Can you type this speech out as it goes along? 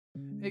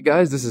Hey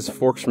guys, this is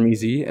Forx from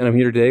EZ, and I'm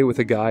here today with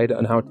a guide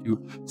on how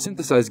to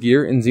synthesize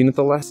gear in Zenith: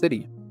 The Last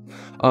City.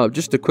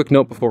 Just a quick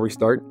note before we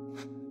start.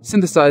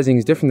 Synthesizing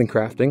is different than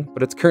crafting,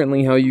 but it's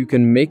currently how you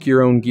can make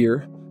your own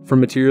gear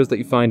from materials that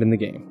you find in the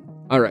game.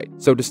 Alright,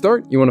 so to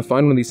start, you want to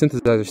find one of these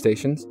synthesizer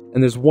stations,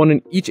 and there's one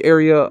in each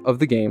area of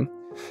the game,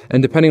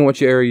 and depending on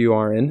which area you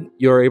are in,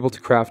 you're able to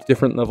craft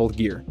different leveled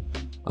gear.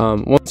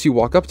 Once you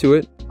walk up to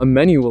it, a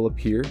menu will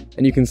appear,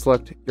 and you can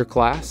select your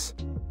class,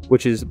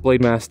 which is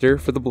Blade Master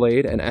for the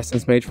blade and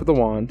Essence Mage for the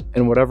wand,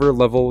 and whatever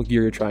level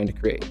gear you're trying to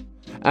create.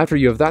 After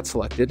you have that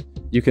selected,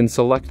 you can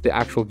select the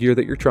actual gear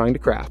that you're trying to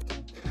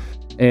craft,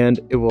 and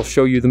it will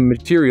show you the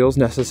materials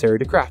necessary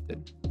to craft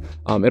it.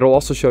 It'll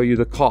also show you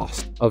the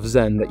cost of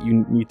Zen that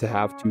you need to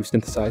have to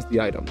synthesize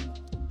the item.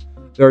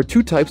 There are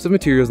two types of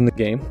materials in the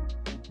game.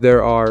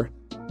 There are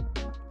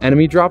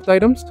enemy dropped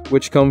items,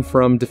 which come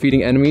from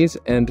defeating enemies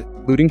and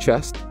looting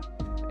chests,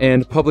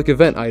 and public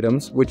event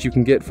items, which you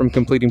can get from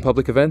completing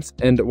public events,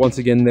 and once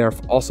again they are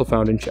also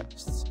found in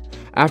chests.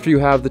 After you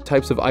have the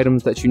types of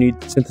items that you need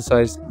to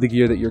synthesize the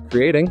gear that you're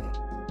creating,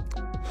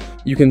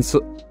 you can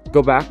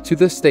go back to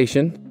the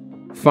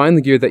station, find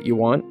the gear that you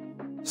want,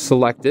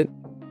 select it,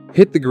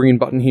 hit the green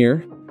button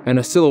here, and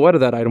a silhouette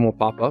of that item will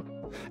pop up.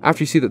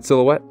 After you see that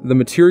silhouette, the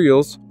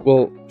materials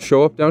will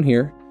show up down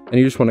here, and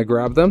you just want to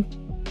grab them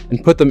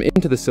and put them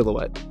into the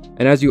silhouette.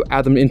 And as you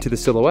add them into the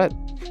silhouette,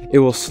 it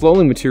will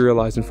slowly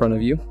materialize in front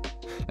of you,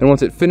 and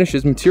once it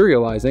finishes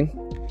materializing,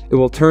 it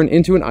will turn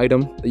into an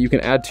item that you can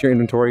add to your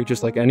inventory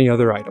just like any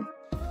other item.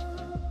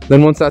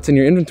 Then once that's in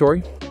your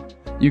inventory,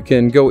 you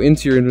can go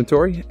into your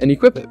inventory and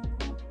equip it,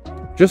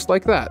 just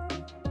like that.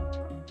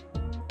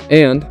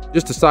 And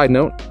just a side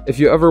note, if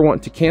you ever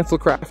want to cancel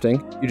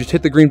crafting, you just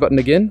hit the green button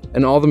again,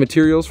 and all the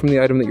materials from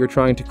the item that you're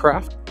trying to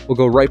craft will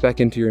go right back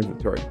into your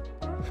inventory.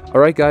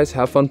 Alright guys,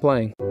 have fun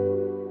playing.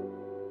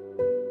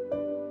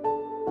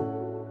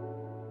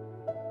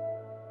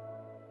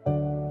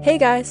 Hey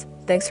guys,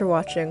 thanks for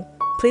watching.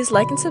 Please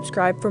like and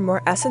subscribe for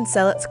more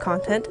Zealots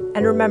content,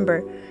 and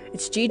remember,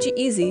 it's GG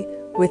Easy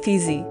with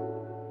EZ.